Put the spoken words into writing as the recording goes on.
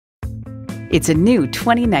It's a new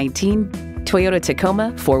 2019 Toyota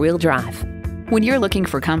Tacoma four-wheel drive. When you're looking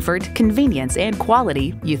for comfort, convenience, and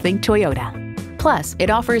quality, you think Toyota. Plus, it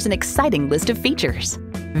offers an exciting list of features: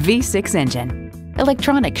 V6 engine,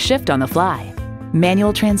 electronic shift on the fly,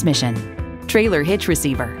 manual transmission, trailer hitch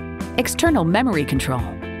receiver, external memory control,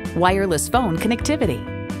 wireless phone connectivity,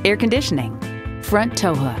 air conditioning, front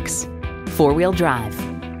tow hooks, four-wheel drive,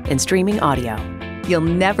 and streaming audio. You'll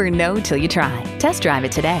never know till you try. Test drive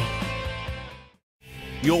it today.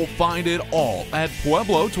 You'll find it all at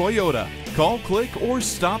Pueblo Toyota. Call, click, or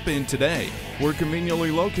stop in today. We're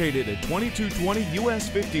conveniently located at 2220 US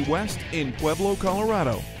 50 West in Pueblo,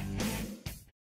 Colorado.